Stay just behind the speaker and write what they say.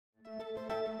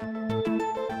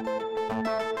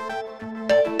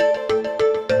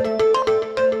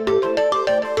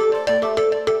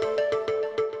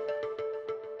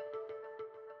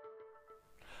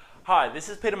this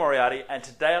is Peter Moriarty, and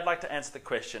today I'd like to answer the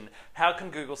question, how can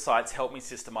Google Sites help me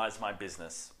systemize my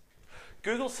business?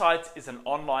 Google Sites is an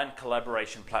online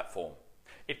collaboration platform.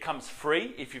 It comes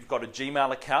free if you've got a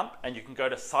Gmail account, and you can go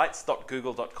to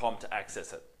sites.google.com to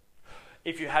access it.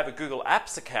 If you have a Google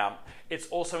Apps account, it's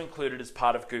also included as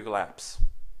part of Google Apps.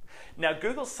 Now,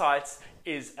 Google Sites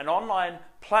is an online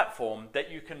platform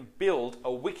that you can build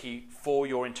a wiki for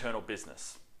your internal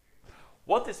business.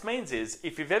 What this means is,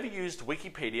 if you've ever used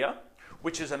Wikipedia,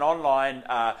 which is an online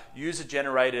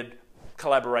user-generated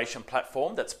collaboration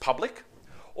platform that's public,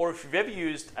 or if you've ever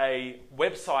used a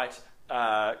website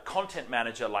content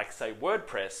manager like, say,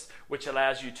 WordPress, which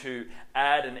allows you to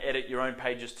add and edit your own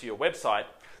pages to your website,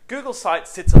 Google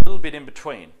Sites sits a little bit in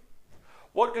between.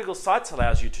 What Google Sites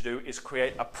allows you to do is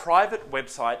create a private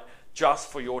website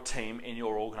just for your team in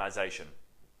your organization.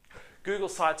 Google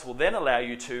Sites will then allow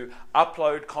you to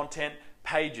upload content,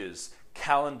 pages,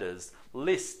 calendars,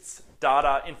 lists,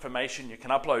 data, information. You can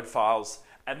upload files,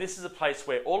 and this is a place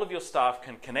where all of your staff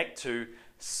can connect to,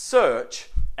 search,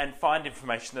 and find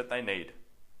information that they need.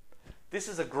 This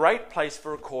is a great place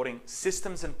for recording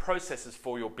systems and processes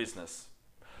for your business.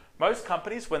 Most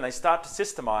companies, when they start to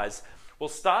systemize, will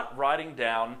start writing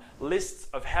down lists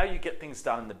of how you get things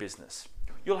done in the business.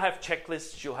 You'll have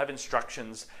checklists, you'll have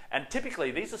instructions, and typically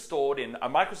these are stored in a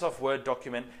Microsoft Word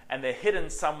document, and they're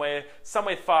hidden somewhere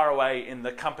far away in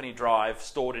the company drive,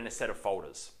 stored in a set of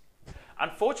folders.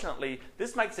 Unfortunately,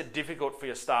 this makes it difficult for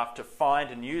your staff to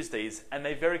find and use these, and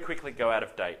they very quickly go out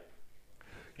of date.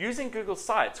 Using Google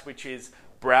Sites, which is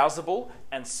browsable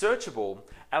and searchable,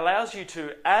 allows you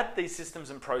to add these systems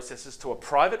and processes to a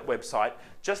private website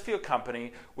just for your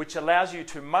company, which allows you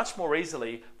to much more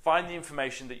easily find the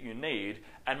information that you need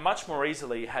and much more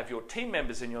easily have your team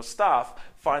members and your staff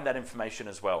find that information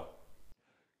as well.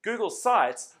 Google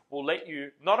Sites will let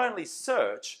you not only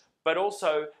search, but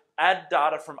also add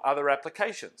data from other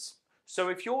applications. So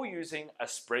if you're using a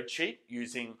spreadsheet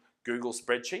using Google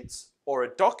Spreadsheets or a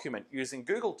document using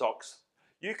Google Docs,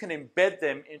 you can embed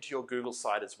them into your Google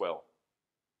site as well.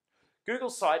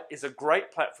 Google Site is a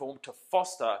great platform to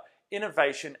foster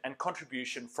innovation and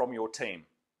contribution from your team.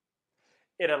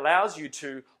 It allows you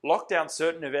to lock down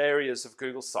certain areas of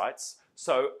Google Sites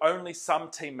so only some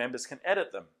team members can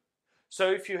edit them.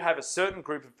 So if you have a certain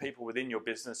group of people within your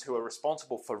business who are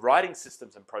responsible for writing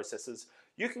systems and processes,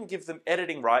 you can give them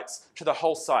editing rights to the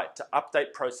whole site to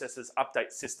update processes,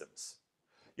 update systems.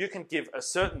 You can give a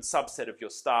certain subset of your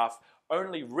staff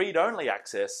only read-only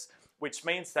access, which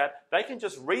means that they can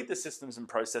just read the systems and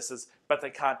processes, but they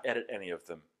can't edit any of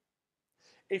them.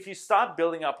 If you start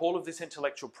building up all of this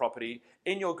intellectual property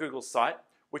in your Google site,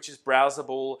 which is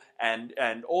browsable and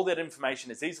all that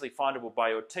information is easily findable by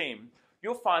your team,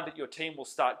 you'll find that your team will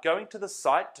start going to the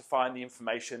site to find the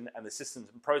information and the systems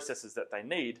and processes that they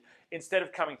need, instead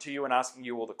of coming to you and asking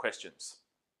you all the questions.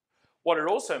 What it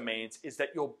also means is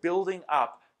that you're building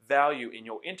up value in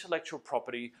your intellectual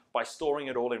property by storing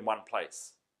it all in one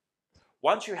place.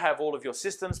 Once you have all of your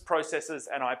systems, processes,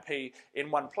 and IP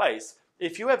in one place,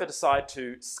 if you ever decide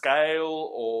to scale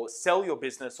or sell your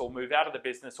business or move out of the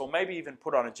business, or maybe even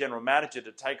put on a general manager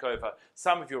to take over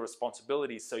some of your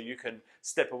responsibilities so you can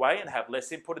step away and have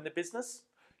less input in the business,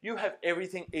 you have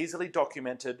everything easily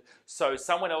documented so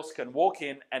someone else can walk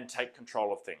in and take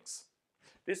control of things.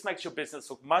 This makes your business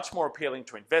look much more appealing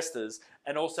to investors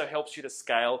and also helps you to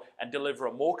scale and deliver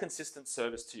a more consistent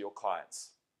service to your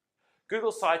clients.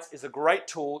 Google Sites is a great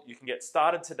tool. You can get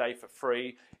started today for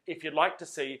free. If you'd like to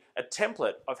see a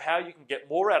template of how you can get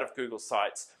more out of Google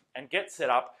Sites and get set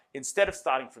up instead of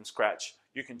starting from scratch,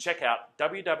 you can check out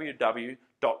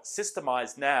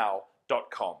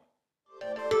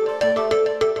www.systemizenow.com.